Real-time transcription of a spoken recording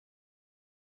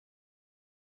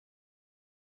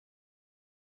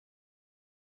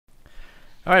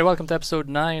All right, welcome to episode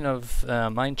 9 of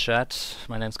Mindchat.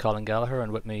 My name's Colin Gallagher,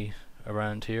 and with me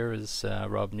around here is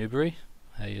Rob Newbury.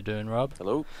 How you doing, Rob?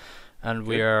 Hello. And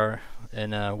we Good. are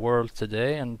in a world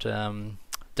today, and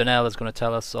Donelle is going to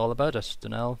tell us all about it.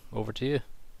 Donelle, over to you.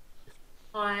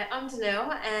 Hi, I'm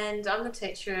Donelle, and I'm the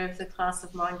teacher of the class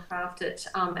of Minecraft at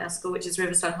our school, which is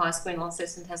Riverside High School in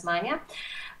Launceston, Tasmania.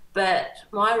 But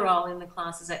my role in the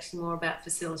class is actually more about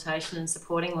facilitation and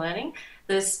supporting learning.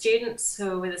 The students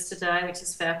who are with us today, which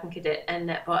is Falcon Cadet and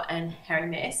Natbot and Harry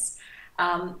Mess,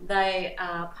 they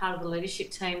are part of the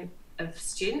leadership team of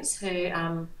students who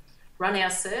run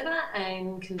our server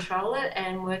and control it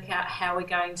and work out how we're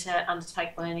going to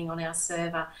undertake learning on our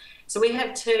server. So we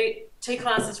have two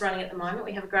classes running at the moment.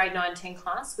 We have a grade 9-10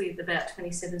 class with about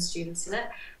 27 students in it.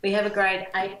 We have a grade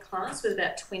 8 class with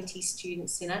about 20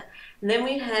 students in it. And then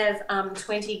we have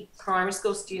 20 primary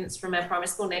school students from our primary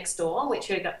school next door, which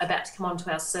are about to come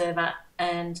onto our server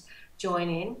and join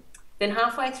in. Then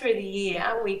halfway through the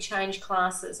year, we change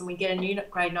classes and we get a new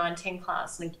grade 9-10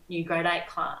 class and a new grade 8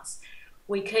 class.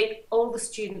 We keep all the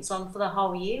students on for the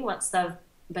whole year once they've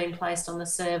been placed on the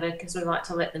server, because we like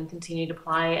to let them continue to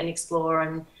play and explore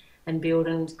and build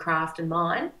and craft and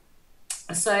mine.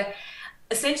 So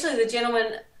essentially the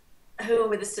gentlemen who are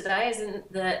with us today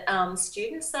isn't the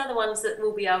students. They're the ones that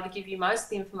will be able to give you most of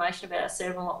the information about our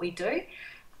server and what we do.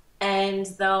 And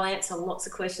they'll answer lots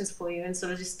of questions for you and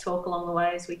sort of just talk along the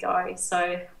way as we go.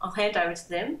 So I'll hand over to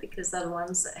them because they're the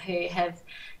ones who have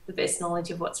the best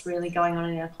knowledge of what's really going on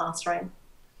in our classroom.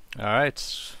 All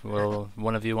right, well,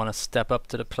 one of you want to step up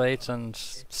to the plate and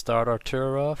start our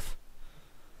tour off?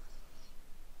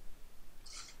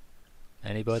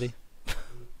 Anybody?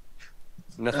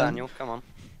 Nathaniel, come on.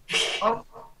 Oh,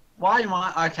 why am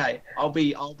I? Okay, I'll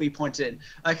be pointed in.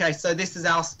 Okay, so this is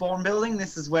our spawn building.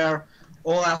 This is where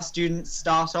all our students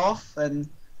start off, and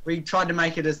we tried to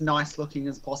make it as nice looking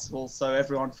as possible so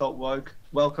everyone felt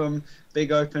welcome.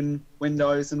 Big open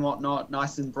windows and whatnot,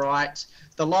 nice and bright.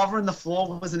 The lava in the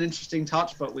floor was an interesting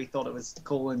touch, but we thought it was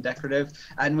cool and decorative.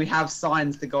 And we have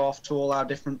signs that go off to all our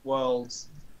different worlds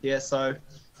here, so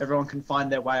everyone can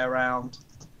find their way around.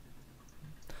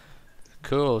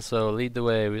 Cool, so lead the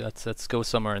way. Let's go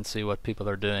somewhere and see what people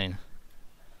are doing.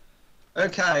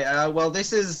 Okay, well,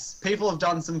 people have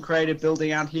done some creative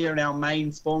building out here in our main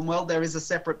spawn world. There is a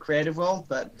separate creative world,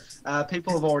 but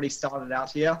people have already started out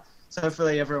here. So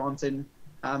hopefully everyone's in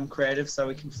creative so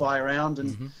we can fly around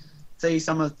and see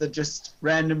some of the just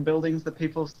random buildings that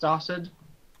people have started.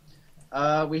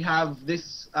 We have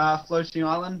this floating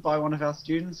island by one of our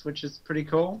students, which is pretty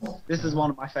cool. This is one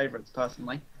of my favorites,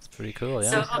 personally. It's pretty cool,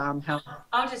 yeah. So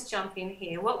I'll just jump in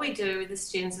here. What we do with the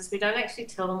students is we don't actually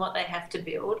tell them what they have to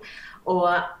build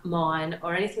or mine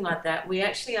or anything like that. We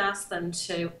actually ask them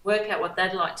to work out what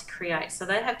they'd like to create. So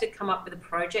they have to come up with a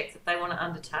project that they want to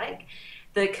undertake.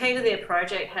 The key to their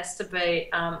project has to be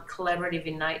collaborative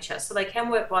in nature. So they can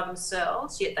work by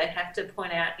themselves, yet they have to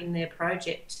point out in their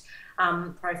project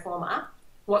pro forma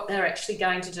what they're actually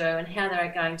going to do and how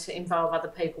they're going to involve other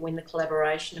people in the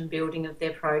collaboration and building of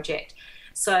their project.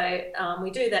 So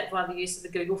we do that by the use of the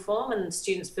Google form, and the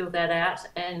students fill that out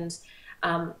and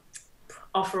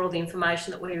offer all the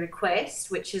information that we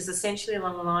request, which is essentially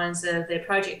along the lines of their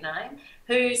project name,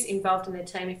 who's involved in their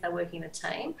team if they're working in a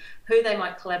team, who they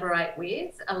might collaborate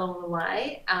with along the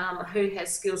way, who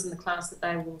has skills in the class that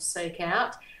they will seek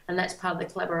out, and that's part of the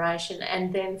collaboration.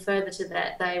 And then further to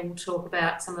that, they will talk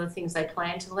about some of the things they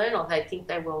plan to learn or they think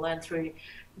they will learn through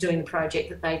doing the project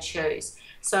that they choose.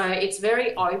 So it's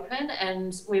very open,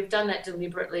 and we've done that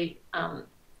deliberately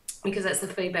because that's the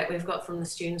feedback we've got from the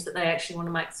students, that they actually want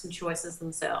to make some choices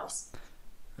themselves.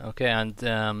 Okay, and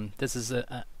this is it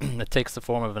takes the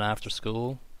form of an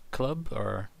after-school club,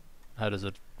 or how does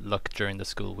it look during the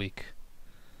school week?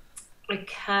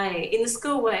 Okay, in the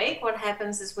school week, what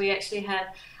happens is we actually have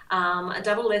a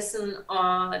double lesson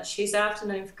on Tuesday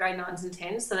afternoon for grade 9s and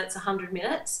 10s, so that's 100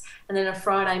 minutes, and then a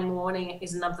Friday morning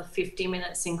is another 50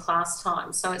 minutes in class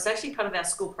time. So it's actually part of our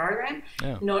school program,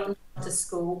 not a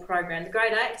school program. The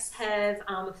grade 8s have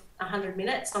 100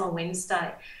 minutes on a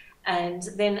Wednesday, and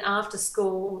then after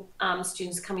school,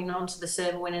 students coming onto the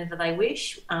server whenever they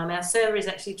wish. Our server is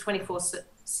actually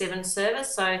 24/7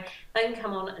 service, so they can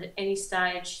come on at any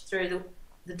stage through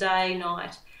the day,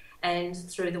 night, and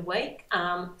through the week,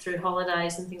 through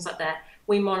holidays and things like that.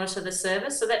 We monitor the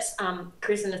service. So that's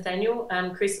Chris and Nathaniel.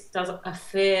 Chris does a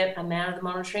fair amount of the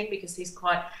monitoring because he's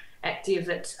quite active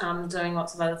at doing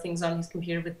lots of other things on his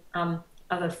computer with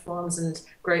other forums and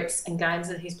groups and games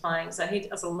that he's playing. So he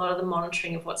does a lot of the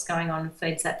monitoring of what's going on and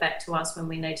feeds that back to us when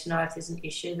we need to know if there's an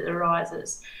issue that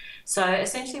arises. So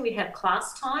essentially we have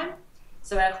class time,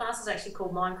 So our class is actually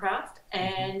called Minecraft,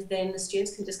 and then the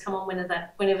students can just come on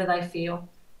whenever they feel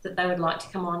that they would like to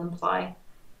come on and play.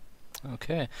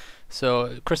 Okay,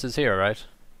 so Chris is here, right?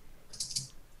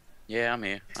 Yeah, I'm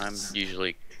here. I'm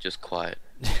usually just quiet.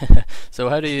 So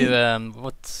how do you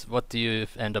what do you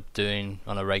end up doing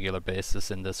on a regular basis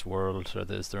in this world? Or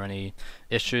is there any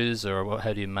issues, or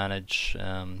how do you manage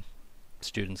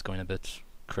students going a bit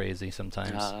crazy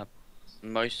sometimes?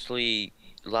 Mostly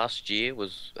last year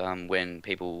was when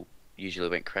people usually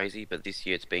went crazy, but this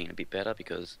year it's been a bit better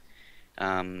because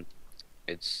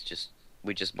it's just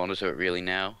we just monitor it really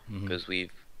now because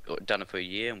we've done it for a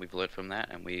year and we've learned from that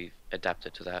and we've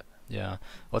adapted to that. Yeah.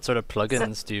 What sort of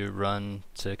plugins do you run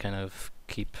to kind of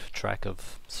keep track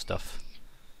of stuff?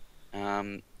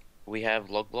 We have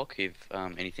Logblock if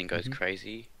anything goes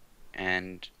crazy,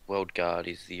 and WorldGuard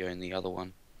is the only other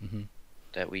one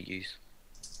that we use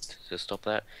to stop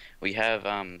that. We have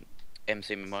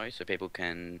MCMMO so people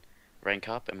can rank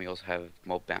up, and we also have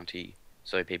Mob Bounty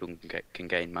so people can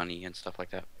gain money and stuff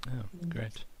like that. Oh,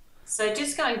 great. So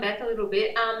just going back a little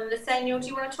bit, Nathaniel, do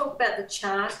you want to talk about the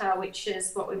charter, which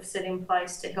is what we've set in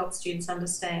place to help students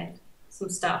understand some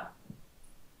stuff?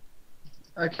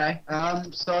 Okay,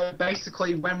 so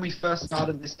basically when we first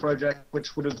started this project,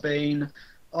 which would have been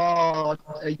almost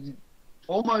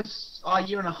a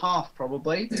year and a half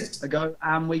probably ago,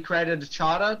 we created a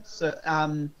charter, so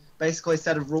basically a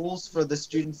set of rules for the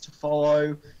students to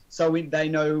follow so they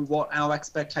know what our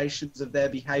expectations of their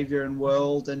behaviour and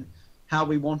world and how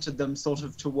we wanted them sort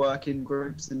of to work in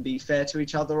groups and be fair to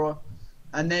each other.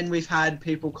 And then we've had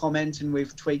people comment and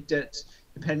we've tweaked it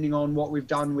depending on what we've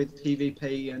done with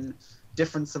PvP and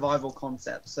different survival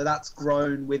concepts. So that's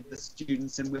grown with the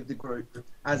students and with the group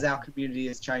as our community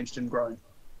has changed and grown.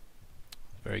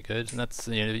 Very good. And that's,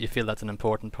 you feel that's an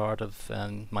important part of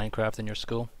Minecraft in your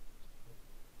school?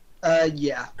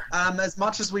 Yeah. As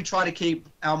much as we try to keep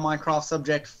our Minecraft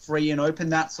subject free and open,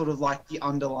 that's sort of like the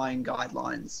underlying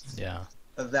guidelines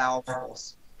of our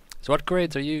course. So what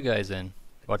grades are you guys in?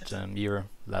 What year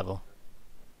level?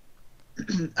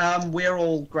 We're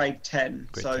all grade 10,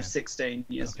 Grade so 10. 16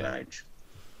 years of age.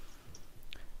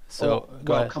 So,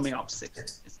 coming up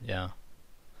 6. Yeah.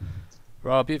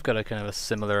 Rob, you've got a kind of a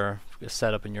similar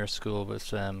setup in your school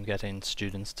with getting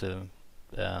students to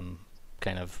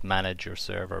kind of manage your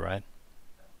server, right?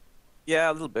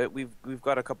 Yeah, a little bit. We've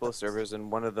got a couple of servers,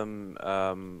 and one of them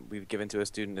we've given to a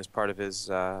student as part of his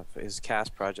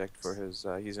cast project for his.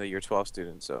 He's a year 12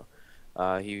 student, so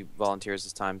he volunteers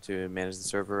his time to manage the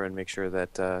server and make sure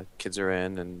that kids are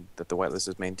in and that the whitelist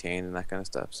is maintained and that kind of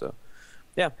stuff. So,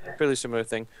 yeah, fairly similar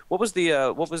thing. What was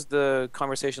the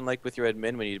conversation like with your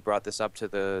admin when you brought this up to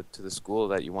the school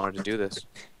that you wanted to do this?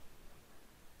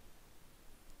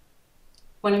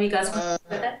 One of you guys want to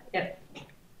do that? Yep.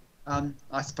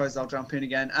 I suppose I'll jump in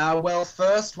again. Well,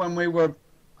 first, when we were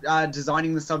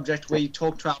designing the subject, we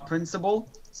talked to our principal.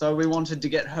 So we wanted to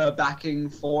get her backing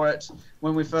for it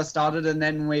when we first started. And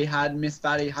then we had Miss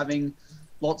Batty having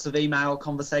lots of email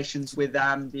conversations with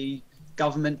the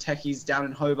government techies down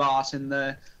in Hobart and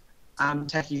the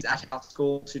techies at our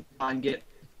school to try and get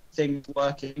things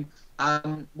working.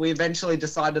 We eventually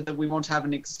decided that we want to have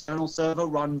an external server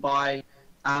run by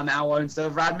our own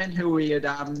server admin, who we had,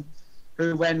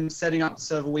 who when setting up the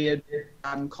server we had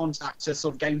contact to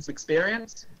sort of gain some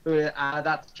experience.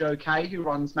 That's Joe Kay, who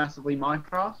runs Massively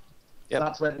Minecraft. Yep. So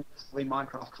that's where Massively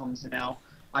Minecraft comes in our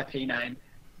IP name.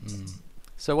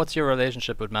 So what's your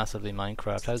relationship with Massively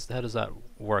Minecraft? How does that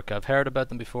work? I've heard about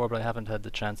them before, but I haven't had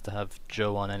the chance to have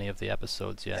Joe on any of the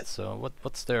episodes yet. So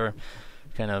what's their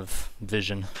kind of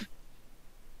vision?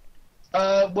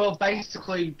 Well,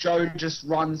 basically, Joe just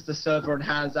runs the server and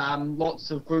has lots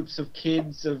of groups of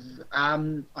kids of,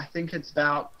 I think it's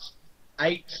about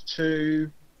 8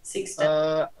 to 16,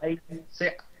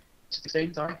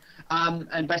 sorry.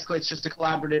 And basically it's just a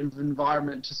collaborative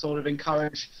environment to sort of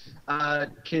encourage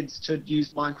kids to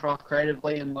use Minecraft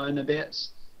creatively and learn a bit.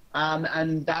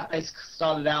 And that basically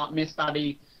started out, Miss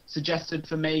Batty suggested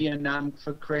for me and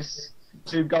for Chris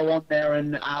to go on there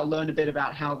and learn a bit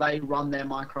about how they run their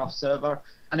Minecraft server.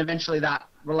 And eventually that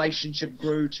relationship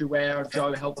grew to where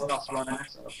Joe helped us run our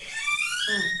server.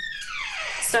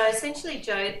 So essentially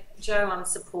Jo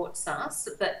supports us,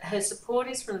 but her support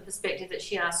is from the perspective that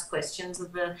she asks questions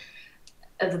of the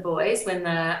boys when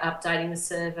they're updating the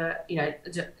server,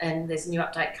 and there's a new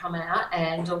update come out,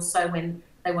 and also when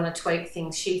they want to tweak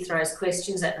things, she throws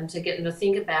questions at them to get them to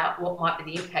think about what might be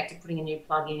the impact of putting a new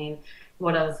plugin in,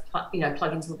 what other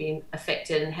plugins will be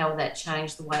affected, and how will that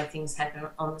change the way things happen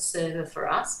on the server for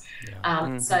us.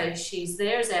 So she's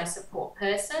there as our support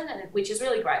person, which is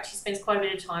really great. She spends quite a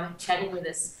bit of time chatting with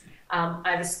us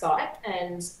over Skype,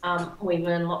 and we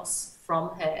learn lots from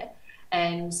her.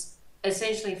 And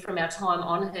essentially from our time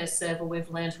on her server, we've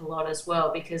learned a lot as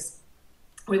well, because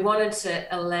we wanted to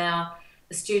allow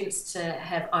the students to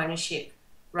have ownership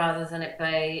rather than it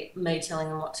be me telling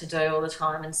them what to do all the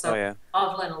time. And so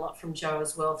I've learned a lot from Jo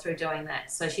as well through doing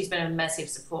that. So she's been a massive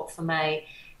support for me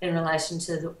in relation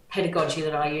to the pedagogy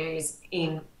that I use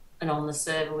in and on the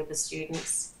server with the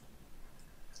students.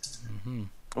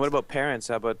 What about parents?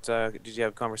 How about, did you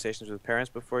have conversations with parents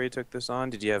before you took this on?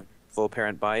 Did you have full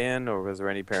parent buy-in, or was there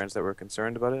any parents that were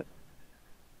concerned about it?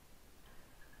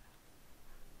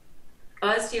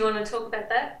 Guys, do you want to talk about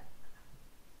that?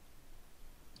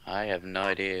 I have no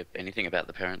idea anything about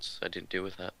the parents. I didn't deal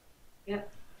with that.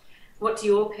 Yep. What do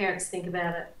your parents think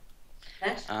about it,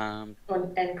 Matt? And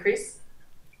Chris?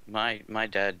 My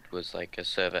dad was like a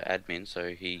server admin, so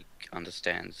he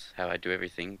understands how I do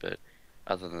everything. But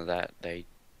other than that, they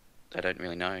don't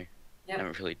really know.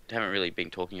 Yep. Haven't really been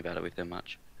talking about it with them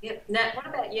much. Yep. Nat, what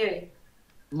about you?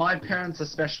 My parents,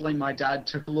 especially my dad,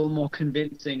 took a little more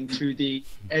convincing to the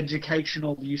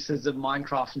educational uses of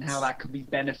Minecraft and how that could be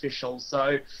beneficial.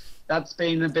 So that's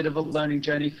been a bit of a learning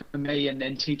journey for me, and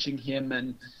then teaching him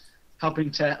and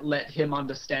helping to let him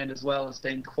understand as well has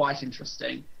been quite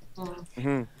interesting.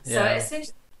 So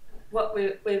essentially what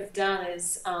we've done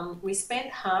is we spent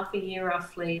half a year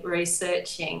roughly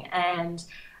researching and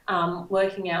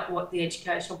working out what the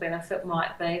educational benefit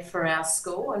might be for our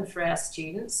school and for our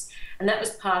students, and that was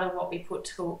part of what we put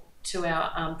to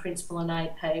our principal and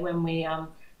AP when we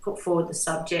put forward the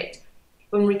subject.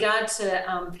 In regard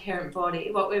to parent body,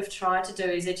 what we've tried to do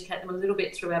is educate them a little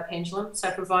bit through our pendulum, so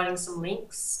providing some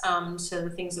links to the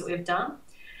things that we've done.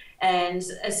 And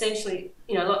essentially,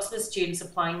 you know, lots of the students are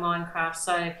playing Minecraft,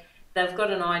 so they've got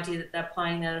an idea that they're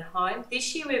playing that at home.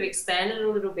 This year we've expanded a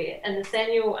little bit, and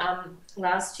Nathaniel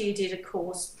last year did a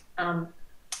course on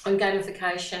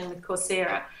gamification with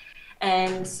Coursera,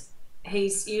 and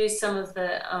he's used some of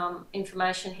the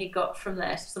information he got from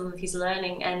that, some of his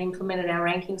learning, and implemented our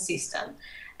ranking system.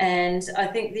 And I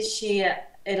think this year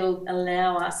it'll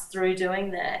allow us, through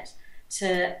doing that,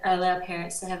 to allow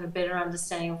parents to have a better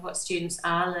understanding of what students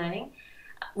are learning.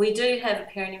 We do have a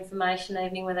parent information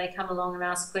evening where they come along and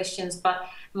ask questions, but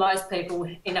most people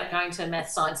end up going to math,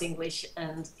 science, English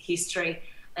and history,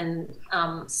 and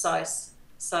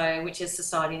which is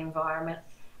society and environment.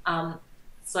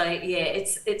 So yeah,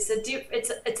 it's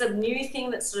a new thing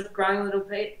that's sort of growing a little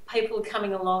bit. People are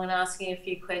coming along and asking a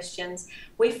few questions.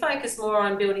 We focus more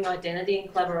on building identity and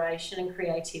collaboration and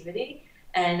creativity.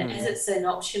 And as it's an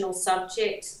optional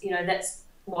subject, you know, that's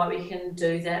why we can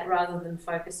do that rather than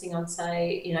focusing on,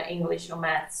 say, you know, English or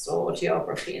maths or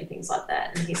geography and things like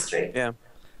that, and history. Yeah.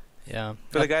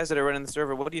 For the guys that are running the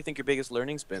server, what do you think your biggest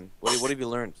learning's been? What have you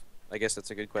learned? I guess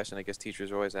that's a good question. I guess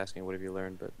teachers are always asking, what have you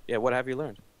learned? But yeah, what have you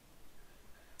learned?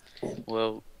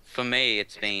 Well, for me,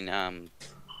 it's been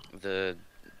the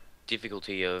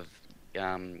difficulty of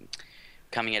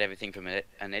coming at everything from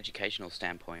an educational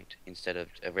standpoint instead of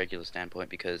a regular standpoint,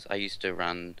 because I used to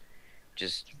run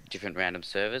just different random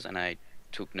servers and I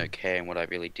took no care in what I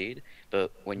really did.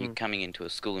 But when you're coming into a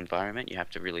school environment, you have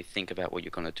to really think about what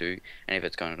you're going to do and if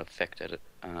it's going to affect it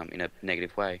in a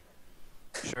negative way.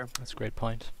 Sure, that's a great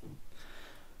point.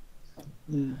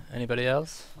 Anybody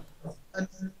else?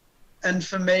 And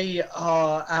for me,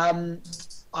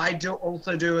 I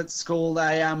also do at school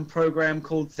a program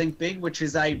called Think Big, which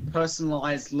is a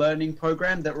personalized learning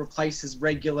program that replaces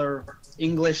regular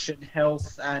English and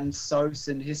health and SOS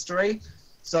and history.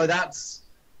 So that's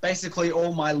basically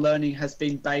all my learning has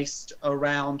been based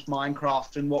around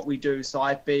Minecraft and what we do. So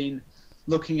I've been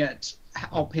looking at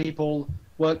how people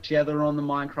work together on the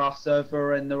Minecraft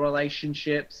server and the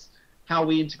relationships, how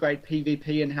we integrate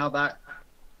PvP and how that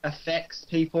affects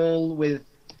people with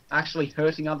actually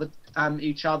hurting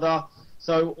each other.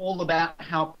 So all about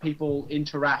how people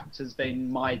interact has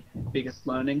been my biggest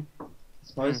learning, I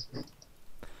suppose.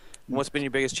 What's been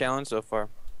your biggest challenge so far?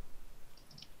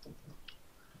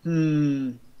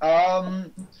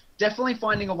 Definitely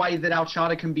finding a way that our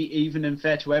charter can be even and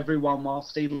fair to everyone while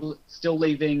still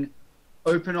leaving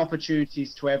open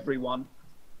opportunities to everyone.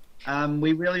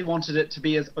 We really wanted it to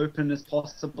be as open as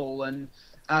possible, and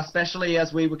especially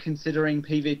as we were considering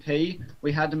PvP,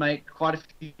 we had to make quite a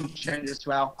few changes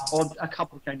to a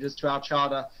couple of changes to our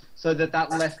charter, so that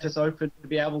left us open to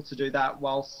be able to do that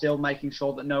while still making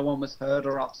sure that no one was hurt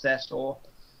or upset or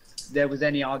there was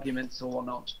any arguments or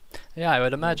not. Yeah, I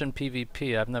would imagine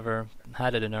PvP, I've never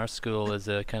had it in our school, is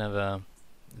a kind of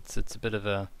it's a bit of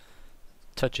a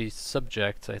touchy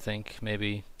subject, I think,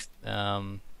 maybe,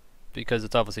 because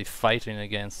it's obviously fighting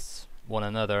against one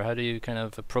another. How do you kind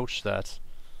of approach that?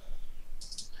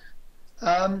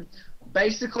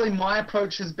 Basically, my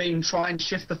approach has been try and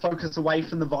shift the focus away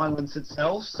from the violence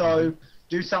itself. So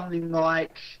do something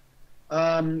like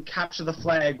capture the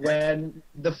flag, where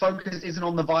the focus isn't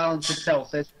on the violence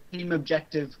itself. There's a team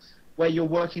objective where you're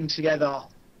working together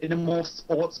in a more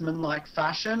sportsman-like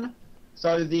fashion.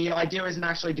 So the idea isn't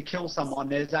actually to kill someone,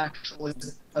 there's actually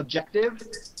an objective.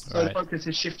 So the focus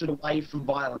is shifted away from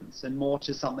violence and more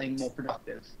to something more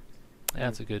productive. Yeah,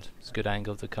 it's a good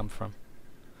angle to come from.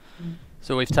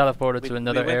 So we've teleported to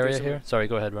another area here. Sorry,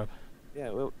 go ahead, Rob.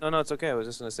 Yeah, no, it's okay. I was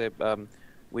just going to say,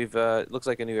 we've looks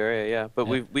like a new area, yeah. But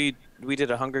we did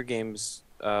a Hunger Games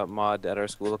mod at our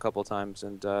school a couple times,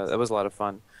 and that was a lot of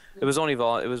fun. It was only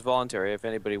it was voluntary. If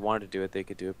anybody wanted to do it, they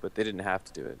could do it, but they didn't have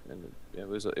to do it, and it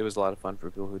was a lot of fun for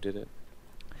people who did it.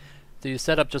 Do you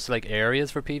set up just like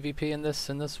areas for PvP in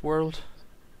this world?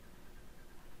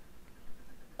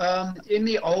 In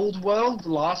the old world,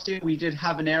 last year we did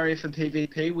have an area for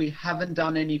PvP. We haven't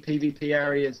done any PvP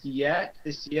areas yet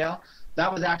this year.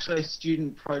 That was actually a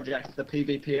student project, the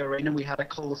PvP arena. We had a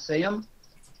Coliseum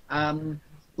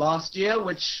last year,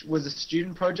 which was a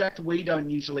student project. We don't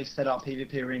usually set up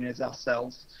PvP arenas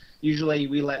ourselves. Usually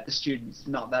we let the students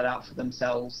nut that out for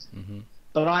themselves.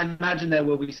 But I imagine there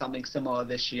will be something similar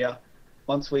this year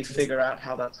once we figure out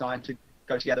how that's going to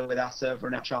go together with our server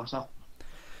and our charter.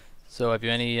 So have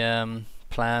you any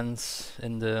plans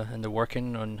in the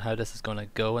working on how this is going to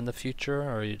go in the future,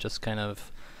 or are you just kind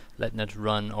of letting it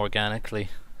run organically?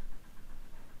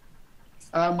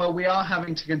 Well, we are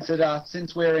having to consider,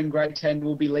 since we're in grade 10,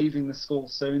 we'll be leaving the school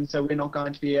soon, so we're not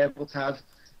going to be able to have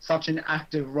such an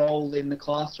active role in the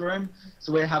classroom.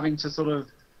 So we're having to sort of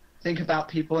think about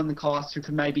people in the class who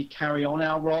can maybe carry on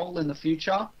our role in the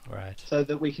future, so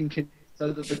that we can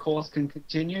so that the course can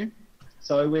continue.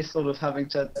 So we're sort of having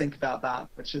to think about that,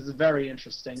 which is a very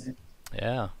interesting thing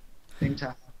to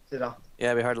consider. Yeah,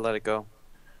 it'd be hard to let it go.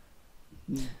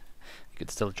 You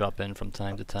could still drop in from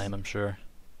time to time, I'm sure.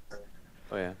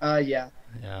 Oh yeah. Yeah.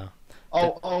 Yeah.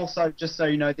 Oh, also, just so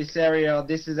you know, this area,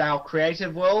 this is our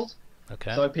creative world.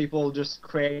 Okay. So people just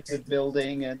creative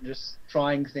building and just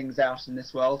trying things out in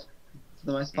this world, for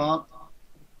the most part.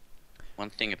 One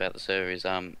thing about the server is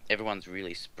everyone's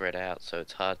really spread out, so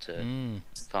it's hard to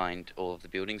find all of the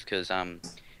buildings, because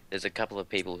there's a couple of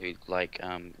people who like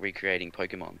recreating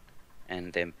Pokemon,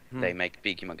 and then they make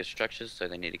big humongous structures, so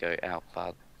they need to go out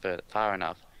far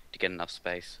enough to get enough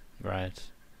space. Right.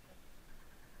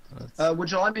 Would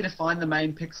you like me to find the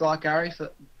main pixel art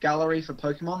gallery for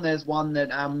Pokemon? There's one that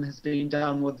has been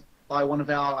done by one of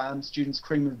our students,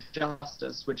 Cream of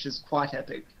Justice, which is quite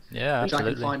epic. Yeah, which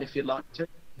absolutely. I can find if you'd like to.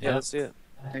 Yeah, let's see it.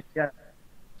 Yeah.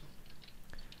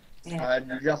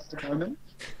 Just a moment.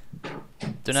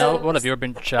 Donelle, what have your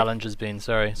challenges been?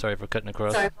 Sorry for cutting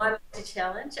across. So my major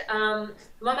challenge,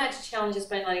 has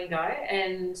been letting go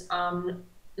and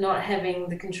not having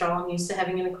the control I'm used to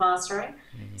having in a classroom.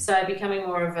 So becoming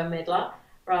more of a meddler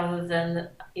rather than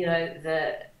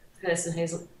the person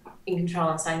who's in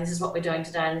control and saying this is what we're doing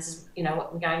today and this is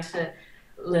what we're going to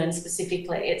learn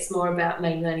specifically. It's more about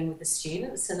me learning with the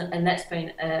students, and that's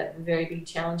been a very big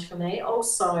challenge for me.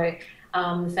 Also,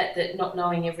 the fact that not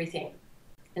knowing everything,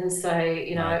 and so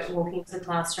walking into the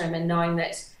classroom and knowing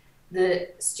that the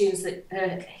students that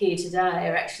are here today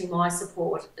are actually my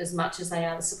support as much as they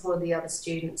are the support of the other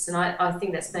students, and I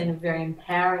think that's been a very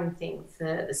empowering thing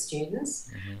for the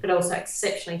students, but also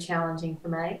exceptionally challenging for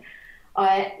me.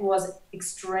 I was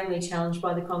extremely challenged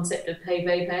by the concept of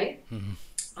PvP.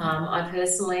 I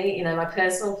personally, my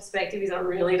personal perspective is I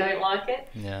really don't like it,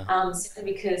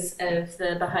 simply because of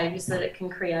the behaviours that it can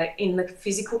create in the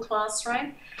physical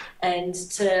classroom. And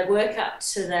to work up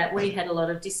to that, we had a lot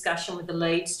of discussion with the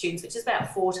lead students, which is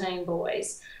about 14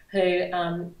 boys, who,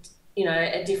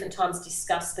 at different times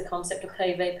discussed the concept of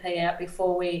PvP out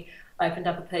before we opened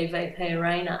up a PvP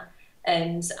arena.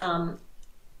 And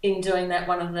in doing that,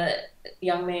 one of the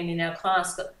young men in our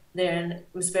class got there and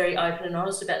was very open and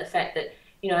honest about the fact that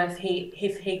if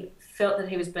he felt that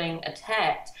he was being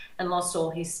attacked and lost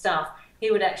all his stuff, he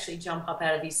would actually jump up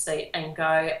out of his seat and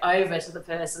go over to the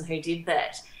person who did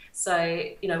that. So,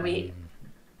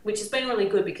 which has been really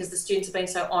good because the students have been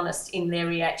so honest in their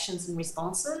reactions and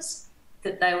responses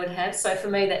that they would have. So for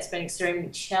me, that's been extremely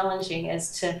challenging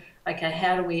as to, okay,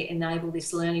 how do we enable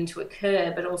this learning to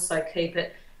occur, but also keep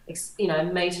it,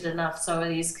 metered enough so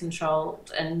it is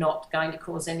controlled and not going to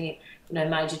cause any,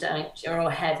 major danger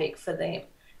or havoc for them.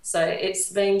 So it's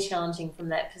been challenging from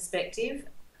that perspective,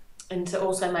 and to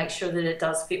also make sure that it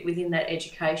does fit within that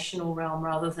educational realm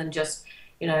rather than just,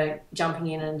 jumping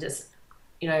in and just,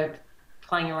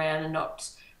 playing around and not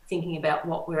thinking about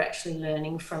what we're actually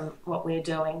learning from what we're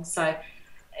doing. So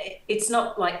it's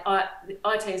not like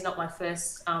IT is not my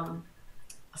first, I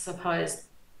suppose,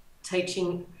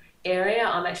 teaching area.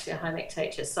 I'm actually a home ec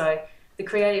teacher, so the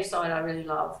creative side I really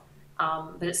love.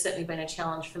 But it's certainly been a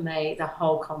challenge for me, the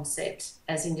whole concept,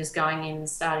 as in just going in and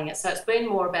starting it. So it's been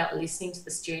more about listening to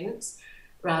the students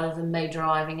rather than me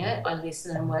driving it. I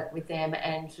listen and work with them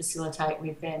and facilitate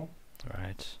with them.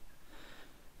 Right.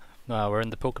 Wow, we're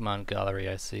in the Pokemon gallery,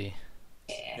 I see.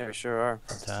 Yeah, we sure are.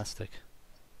 Fantastic.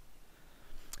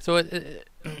 So it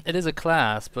is a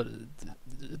class, but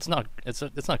it's not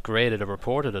graded or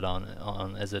reported it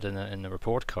on is it in a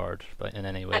report card in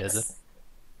any way, is it?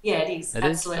 Yeah, it is. It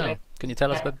absolutely. is? Oh. Can you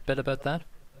tell us a bit about that?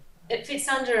 It fits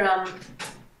under,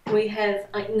 we have,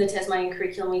 in the Tasmanian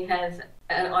curriculum, we have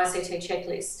an ICT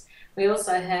checklist. We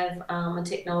also have a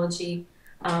technology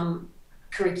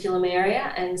curriculum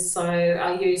area, and so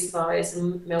I use those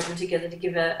and meld them together to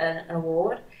give an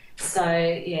award. So,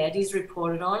 yeah, it is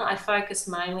reported on. I focus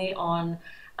mainly on,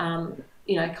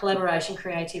 collaboration,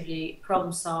 creativity,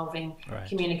 problem solving,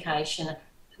 communication,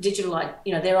 digital,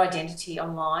 their identity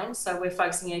online. So we're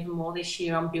focusing even more this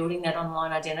year on building that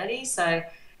online identity. So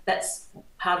that's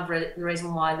part of the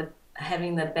reason why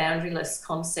having the boundaryless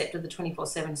concept of the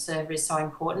 24/7 server is so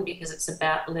important, because it's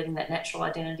about letting that natural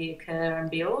identity occur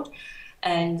and build.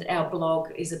 And our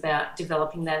blog is about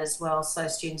developing that as well. So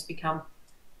students become,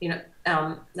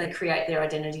 they create their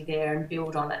identity there and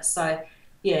build on it. So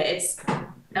yeah, it's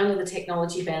under the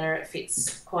technology banner, it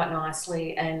fits quite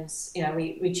nicely, and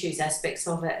we choose aspects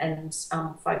of it and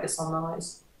focus on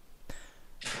those.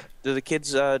 Do the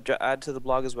kids add to the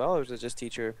blog as well, or is it just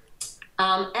teacher?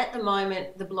 At the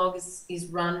moment, the blog is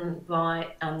run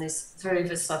by there's 3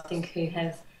 of us, I think, who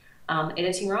have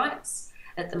editing rights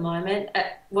at the moment.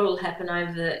 What will happen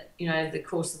over the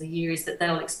course of the year is that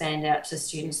they'll expand out to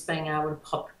students being able to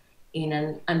pop in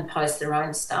and post their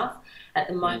own stuff. At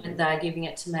the moment, they're giving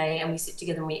it to me, and we sit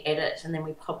together and we edit, and then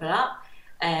we pop it up.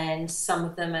 And some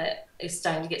of them are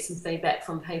starting to get some feedback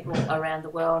from people around the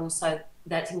world, and so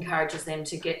that encourages them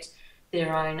to get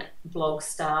their own blog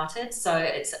started. So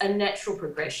it's a natural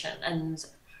progression, and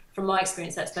from my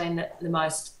experience, that's been the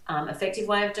most effective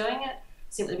way of doing it,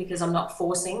 simply because I'm not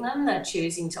forcing them. They're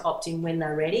choosing to opt in when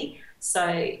they're ready.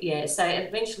 So yeah, so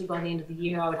eventually by the end of the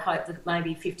year, I would hope that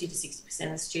maybe 50 to 60%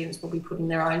 of the students will be putting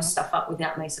their own stuff up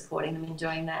without me supporting them in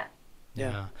doing that.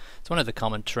 Yeah, it's one of the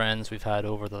common trends we've had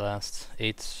over the last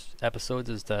 8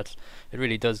 episodes, is that it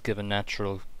really does give a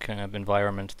natural kind of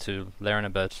environment to learn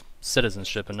about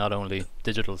citizenship, and not only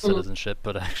digital citizenship,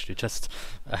 but actually just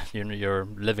you're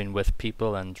living with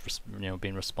people and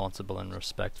being responsible and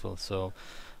respectful. So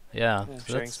yeah,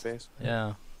 sharing space.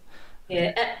 Yeah.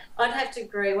 Yeah, I'd have to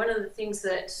agree. One of the things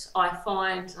that I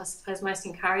find, I suppose, most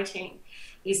encouraging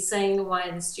is seeing the way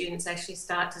the students actually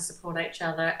start to support each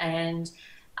other and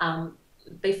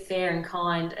be fair and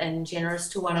kind and generous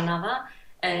to one another.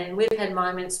 And we've had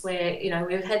moments where,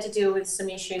 we've had to deal with some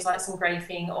issues like some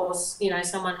griefing, or,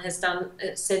 someone has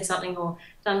said something or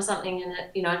done something and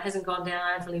it hasn't gone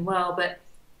down overly well. But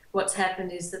what's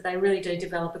happened is that they really do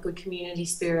develop a good community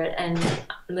spirit and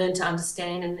learn to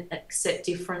understand and accept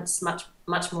difference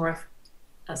much more,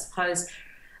 I suppose,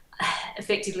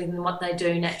 effectively than what they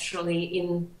do naturally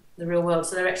in the real world.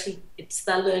 So they're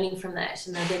learning from that,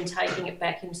 and they're then taking it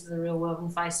back into the real world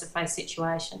and face-to-face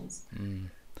situations.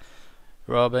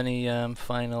 Rob, any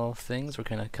final things? We're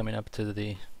kind of coming up to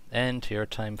the end here.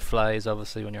 Time flies,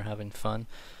 obviously, when you're having fun.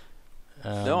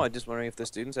 No, I'm just wondering if the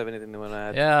students have anything they want to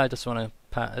add. Yeah, I just want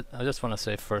to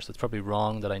say first, it's probably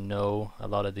wrong that I know a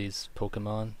lot of these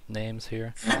Pokemon names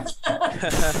here.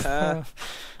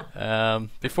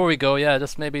 Before we go,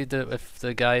 just maybe if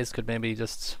the guys could maybe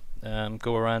just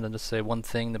go around and just say one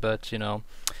thing about,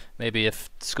 maybe if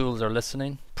schools are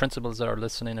listening, principals that are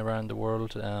listening around the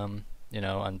world, and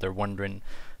they're wondering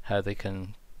how they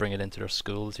can bring it into their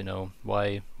schools,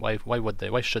 why would they,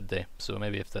 why should they? So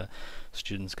maybe if the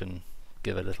students can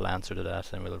give a little answer to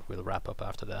that, and we'll wrap up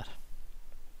after that.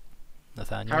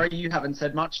 Nathaniel? Harry, you haven't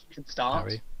said much. You can start.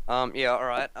 Harry? Yeah,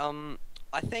 alright.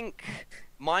 I think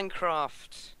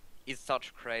Minecraft is such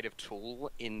a creative tool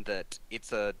in that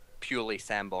it's a purely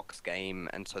sandbox game,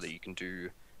 and so that you can do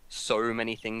so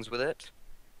many things with it,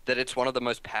 that it's one of the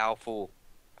most powerful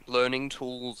learning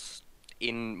tools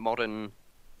in modern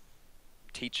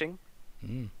teaching.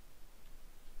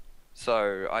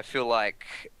 So I feel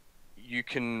like you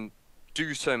can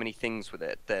do so many things with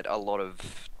it that a lot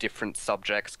of different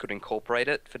subjects could incorporate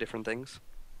it for different things.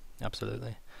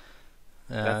 Absolutely.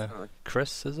 Definitely.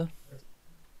 Chris, is it?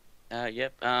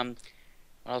 Yep. What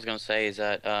I was going to say is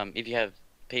that if you have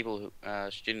people,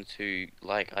 students who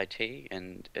like IT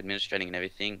and administrating and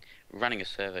everything, running a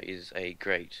server is a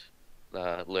great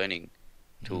learning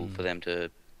tool for them to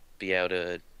be able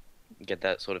to get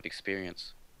that sort of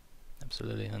experience.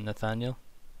 Absolutely. And Nathaniel?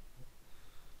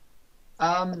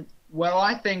 Well,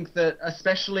 I think that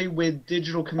especially with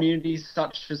digital communities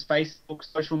such as Facebook,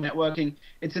 social networking,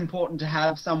 it's important to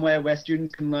have somewhere where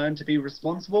students can learn to be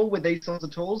responsible with these sorts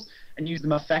of tools and use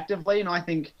them effectively. And I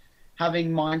think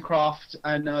having Minecraft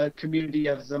and a community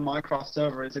as a Minecraft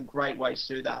server is a great way to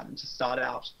do that and to start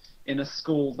out in a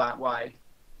school that way.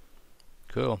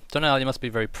 Cool. Donelle, you must be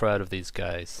very proud of these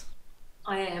guys.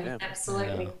 I am,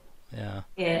 absolutely.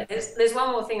 Yeah. There's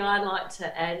one more thing I'd like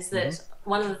to add is that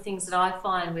one of the things that I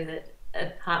find with it,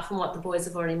 apart from what the boys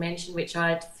have already mentioned, which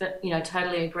I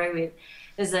totally agree with,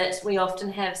 is that we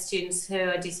often have students who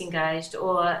are disengaged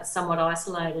or somewhat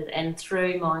isolated, and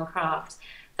through Minecraft,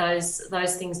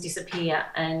 those things disappear,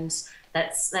 and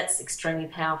that's extremely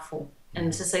powerful.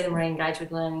 And to see them re-engage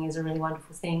with learning is a really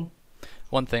wonderful thing.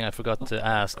 One thing I forgot to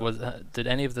ask was, did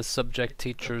any of the subject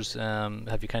teachers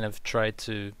have you kind of tried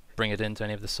to bring it into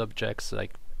any of the subjects,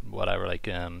 like whatever, like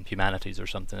humanities or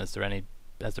something? Has there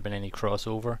been any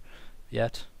crossover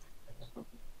yet?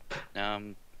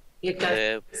 There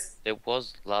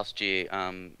was last year.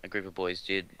 A group of boys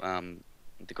did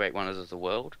the Great Wonders of the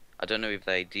World. I don't know if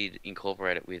they did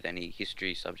incorporate it with any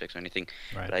history subjects or anything,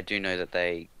 but I do know that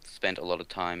they spent a lot of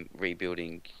time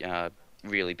rebuilding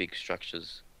really big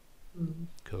structures.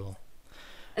 Cool.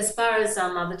 As far as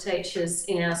other teachers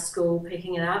in our school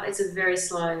picking it up, it's a very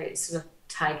slow sort of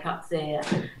take up there,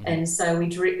 and so we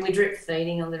drip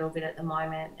feeding a little bit at the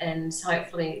moment, and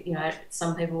hopefully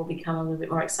some people will become a little bit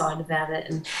more excited about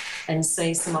it and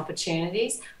see some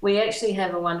opportunities. We actually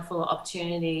have a wonderful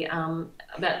opportunity about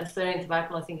the 13th of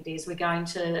April, I think it is. We're going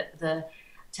to the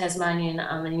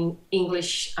Tasmanian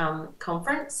English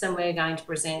conference, and we're going to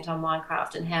present on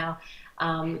Minecraft and how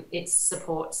it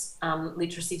supports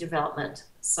literacy development.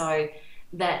 So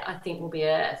that, I think, will be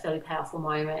a fairly powerful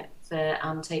moment for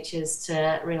teachers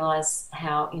to realise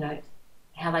how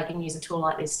they can use a tool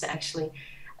like this to actually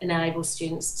enable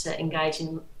students to engage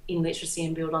in literacy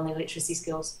and build on their literacy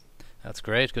skills. That's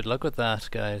great. Good luck with that,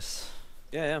 guys.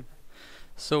 Yeah.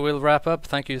 So we'll wrap up.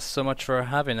 Thank you so much for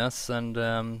having us,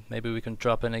 and maybe we can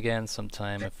drop in again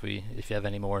sometime if you have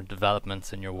any more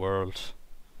developments in your world.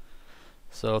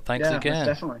 So thanks again.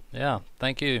 Definitely. Yeah,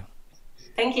 thank you.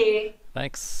 Thank you.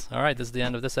 Thanks. All right, this is the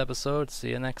end of this episode.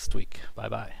 See you next week.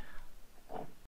 Bye-bye.